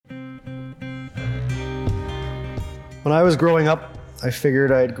When I was growing up, I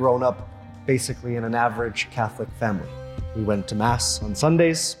figured I'd grown up basically in an average Catholic family. We went to Mass on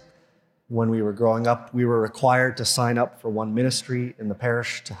Sundays. When we were growing up, we were required to sign up for one ministry in the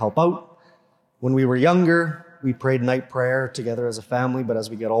parish to help out. When we were younger, we prayed night prayer together as a family, but as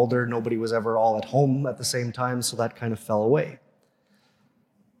we get older, nobody was ever all at home at the same time, so that kind of fell away.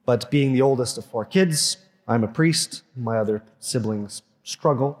 But being the oldest of 4 kids, I'm a priest. My other siblings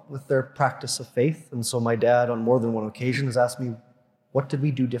struggle with their practice of faith, and so my dad on more than one occasion has asked me, "What did we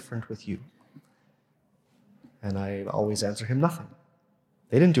do different with you?" And I always answer him, nothing.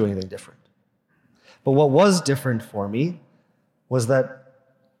 They didn't do anything different. But what was different for me was that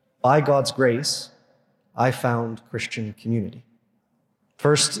by God's grace, I found Christian community.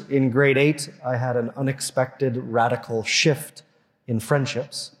 First, in grade 8, I had an unexpected radical shift in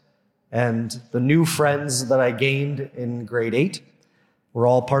friendships. And the new friends that I gained in grade 8 were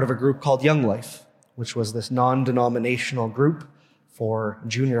all part of a group called Young Life, which was this non-denominational group for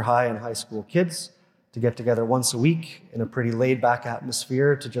junior high and high school kids to get together once a week in a pretty laid-back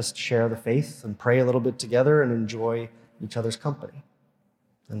atmosphere to just share the faith and pray a little bit together and enjoy each other's company.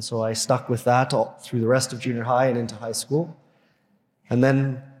 And so I stuck with that all through the rest of junior high and into high school. And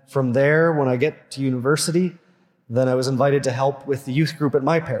then from there, when I get to university, then I was invited to help with the youth group at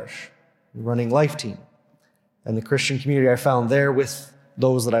my parish, running Life Team. And the Christian community I found there with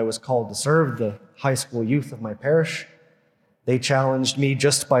those that I was called to serve, the high school youth of my parish, they challenged me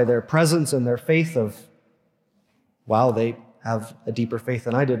just by their presence and their faith of, wow, they have a deeper faith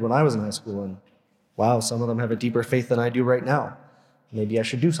than I did when I was in high school. And wow, some of them have a deeper faith than I do right now. Maybe I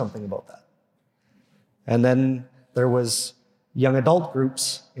should do something about that. And then there was young adult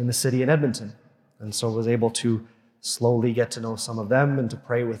groups in the city in Edmonton. And so I was able to slowly get to know some of them and to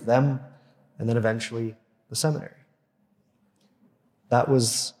pray with them, and then eventually the seminary. That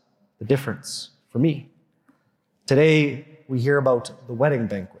was the difference for me. Today, we hear about the wedding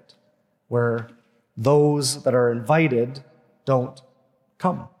banquet, where those that are invited don't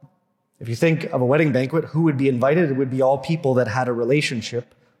come. If you think of a wedding banquet, who would be invited? It would be all people that had a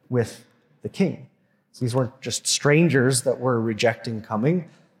relationship with the king. So these weren't just strangers that were rejecting coming.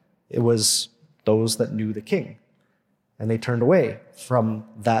 It was those that knew the king. And they turned away from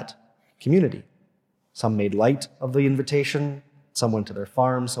that community. Some made light of the invitation. Some went to their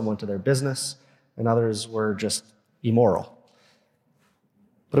farm, some went to their business, and others were just immoral.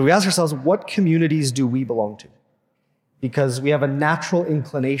 But if we ask ourselves, what communities do we belong to? Because we have a natural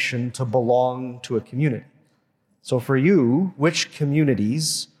inclination to belong to a community. So for you, which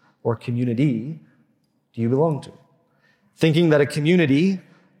communities or community do you belong to? Thinking that a community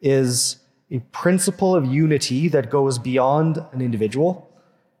is a principle of unity that goes beyond an individual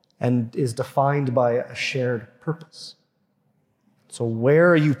and is defined by a shared purpose. So where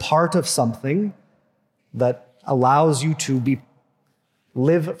are you part of something that allows you to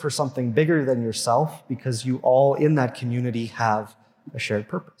live for something bigger than yourself because you all in that community have a shared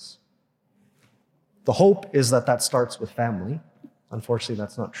purpose? The hope is that that starts with family. Unfortunately,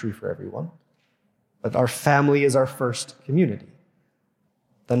 that's not true for everyone. But our family is our first community.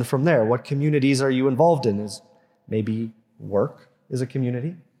 Then from there, what communities are you involved in? Is maybe work is a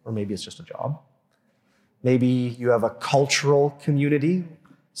community, or maybe it's just a job. Maybe you have a cultural community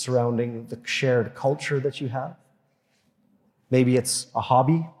surrounding the shared culture that you have. Maybe it's a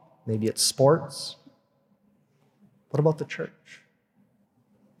hobby. Maybe it's sports. What about the church?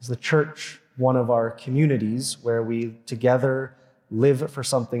 Is the church one of our communities where we together live for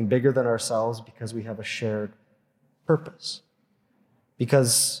something bigger than ourselves because we have a shared purpose?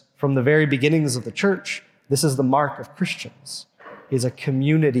 Because from the very beginnings of the church, this is the mark of Christians, is a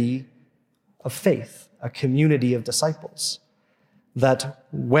community of faith, a community of disciples. That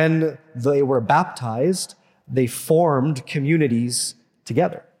when they were baptized, they formed communities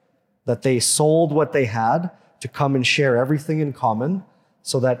together. That they sold what they had to come and share everything in common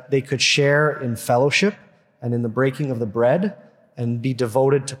so that they could share in fellowship and in the breaking of the bread and be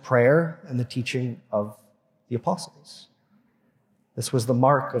devoted to prayer and the teaching of the apostles. This was the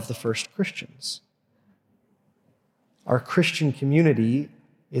mark of the first Christians. Our Christian community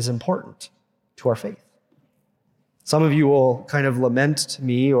is important to our faith. Some of you will kind of lament to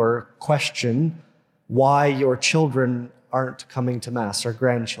me or question why your children aren't coming to Mass or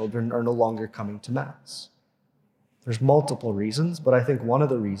grandchildren are no longer coming to Mass. There's multiple reasons, but I think one of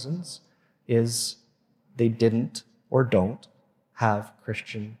the reasons is they didn't or don't have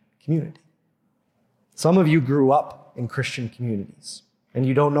Christian community. Some of you grew up in Christian communities, and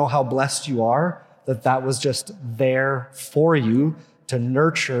you don't know how blessed you are that that was just there for you to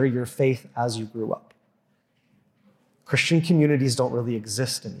nurture your faith as you grew up. Christian communities don't really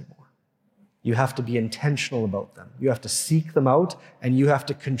exist anymore. You have to be intentional about them. You have to seek them out, and you have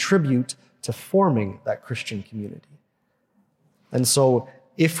to contribute to forming that Christian community. And so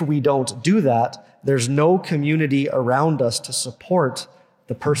if we don't do that, there's no community around us to support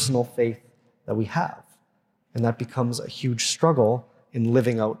the personal faith that we have. And that becomes a huge struggle in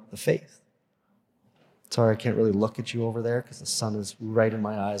living out the faith. Sorry, I can't really look at you over there because the sun is right in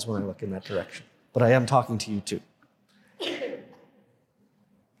my eyes when I look in that direction. But I am talking to you too.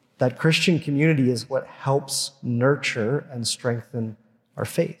 That Christian community is what helps nurture and strengthen our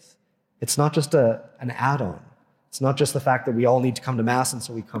faith. It's not just an add-on. It's not just the fact that we all need to come to Mass and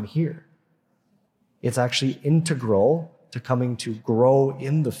so we come here. It's actually integral to coming to grow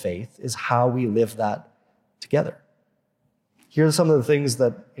in the faith is how we live that together. Here are some of the things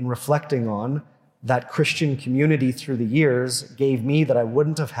that, in reflecting on, that Christian community through the years gave me that I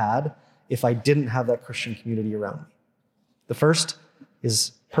wouldn't have had if I didn't have that Christian community around me. The first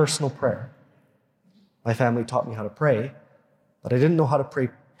is personal prayer. My family taught me how to pray, but I didn't know how to pray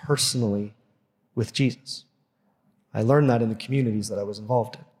personally with Jesus. I learned that in the communities that I was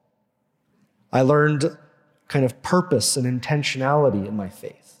involved in. I learned kind of purpose and intentionality in my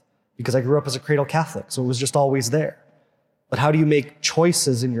faith because I grew up as a cradle Catholic, so it was just always there. But how do you make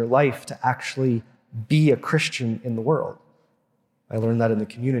choices in your life to actually be a Christian in the world? I learned that in the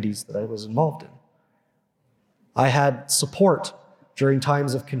communities that I was involved in. I had support during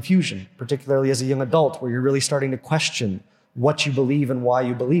times of confusion, particularly as a young adult, where you're really starting to question what you believe and why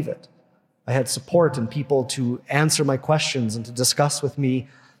you believe it. I had support and people to answer my questions and to discuss with me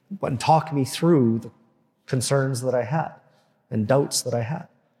and talk me through the concerns that I had and doubts that I had.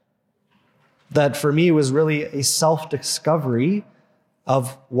 That for me was really a self-discovery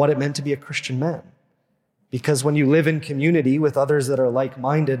of what it meant to be a Christian man. Because when you live in community with others that are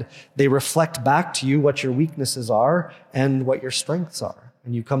like-minded, they reflect back to you what your weaknesses are and what your strengths are.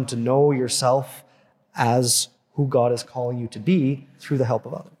 And you come to know yourself as who God is calling you to be through the help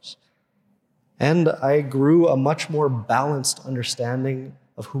of others. And I grew a much more balanced understanding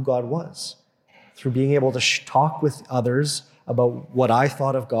of who God was through being able to talk with others about what I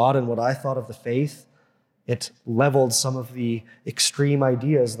thought of God and what I thought of the faith. It leveled some of the extreme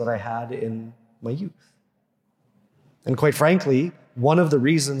ideas that I had in my youth. And quite frankly, one of the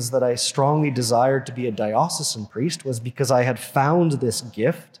reasons that I strongly desired to be a diocesan priest was because I had found this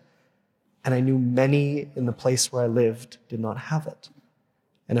gift, and I knew many in the place where I lived did not have it.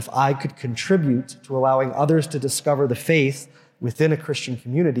 And if I could contribute to allowing others to discover the faith within a Christian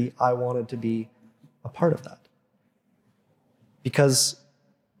community, I wanted to be a part of that. Because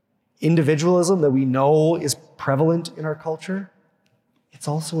individualism that we know is prevalent in our culture, it's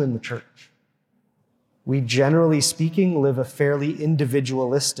also in the church. We, generally speaking, live a fairly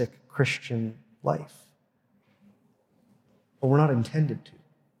individualistic Christian life. But we're not intended to.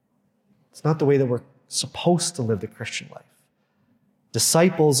 It's not the way that we're supposed to live the Christian life.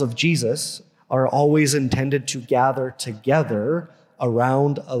 Disciples of Jesus are always intended to gather together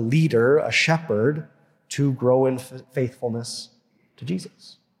around a leader, a shepherd, to grow in faithfulness to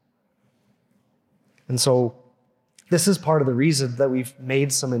Jesus. And so this is part of the reason that we've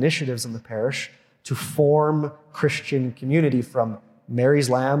made some initiatives in the parish to form Christian community, from Mary's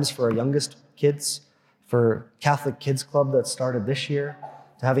Lambs for our youngest kids, for Catholic Kids Club that started this year,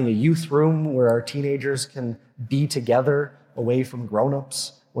 to having a youth room where our teenagers can be together away from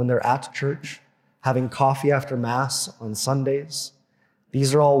grown-ups when they're at church, having coffee after Mass on Sundays.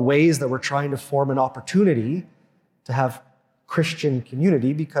 These are all ways that we're trying to form an opportunity to have Christian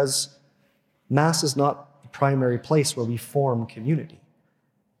community, because Mass is not the primary place where we form community.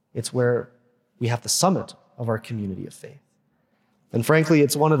 It's where we have the summit of our community of faith. And frankly,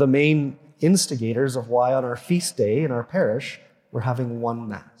 it's one of the main instigators of why on our feast day in our parish, we're having one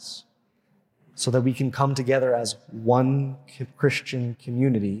Mass, so that we can come together as one Christian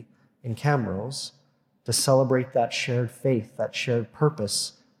community in Camrose to celebrate that shared faith, that shared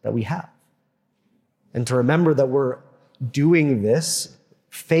purpose that we have. And to remember that we're doing this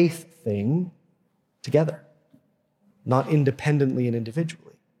faith thing together, not independently and individually.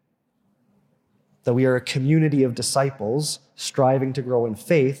 That we are a community of disciples striving to grow in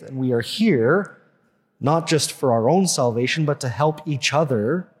faith, and we are here not just for our own salvation, but to help each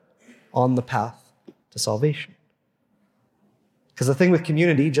other on the path to salvation. Because the thing with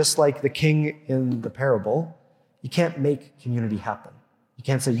community, just like the king in the parable, you can't make community happen. You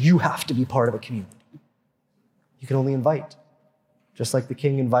can't say you have to be part of a community. You can only invite. Just like the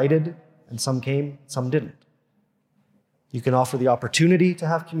king invited, and some came, some didn't. You can offer the opportunity to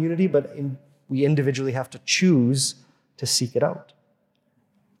have community, but we individually have to choose to seek it out.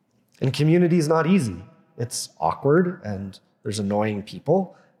 And community is not easy. It's awkward, and there's annoying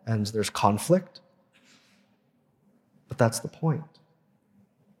people, and there's conflict. But that's the point,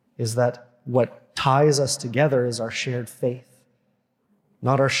 is that what ties us together is our shared faith,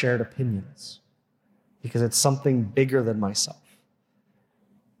 not our shared opinions, because it's something bigger than myself.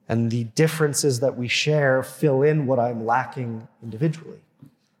 And the differences that we share fill in what I'm lacking individually.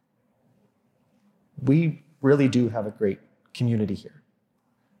 We really do have a great community here.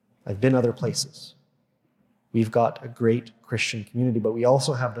 I've been other places. We've got a great Christian community, but we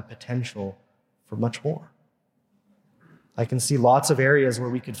also have the potential for much more. I can see lots of areas where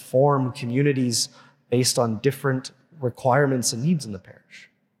we could form communities based on different requirements and needs in the parish.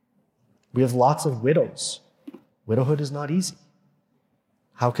 We have lots of widows. Widowhood is not easy.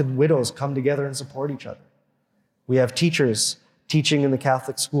 How can widows come together and support each other? We have teachers teaching in the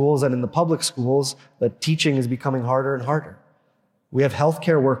Catholic schools and in the public schools that teaching is becoming harder and harder. We have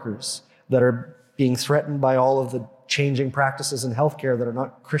healthcare workers that are being threatened by all of the changing practices in healthcare that are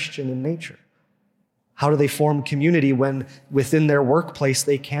not Christian in nature. How do they form community when within their workplace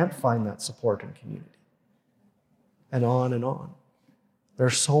they can't find that support and community? And on and on. There are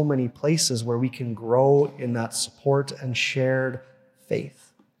so many places where we can grow in that support and shared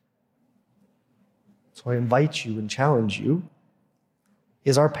faith. So I invite you and challenge you,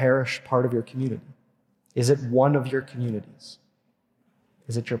 is our parish part of your community? Is it one of your communities?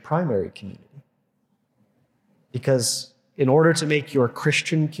 Is it your primary community? Because in order to make your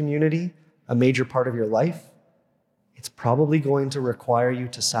Christian community a major part of your life, it's probably going to require you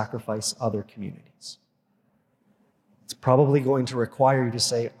to sacrifice other communities. It's probably going to require you to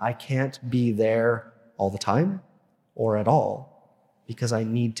say, I can't be there all the time or at all because I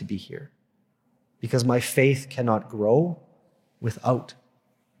need to be here. Because my faith cannot grow without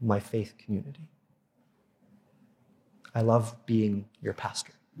my faith community. I love being your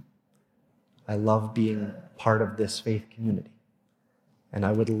pastor. I love being part of this faith community. And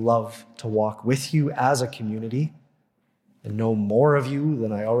I would love to walk with you as a community and know more of you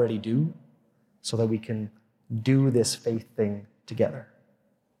than I already do so that we can do this faith thing together.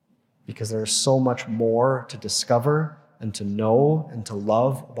 Because there's so much more to discover and to know and to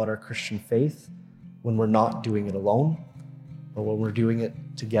love about our Christian faith when we're not doing it alone, but when we're doing it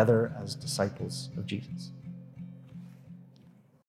together as disciples of Jesus.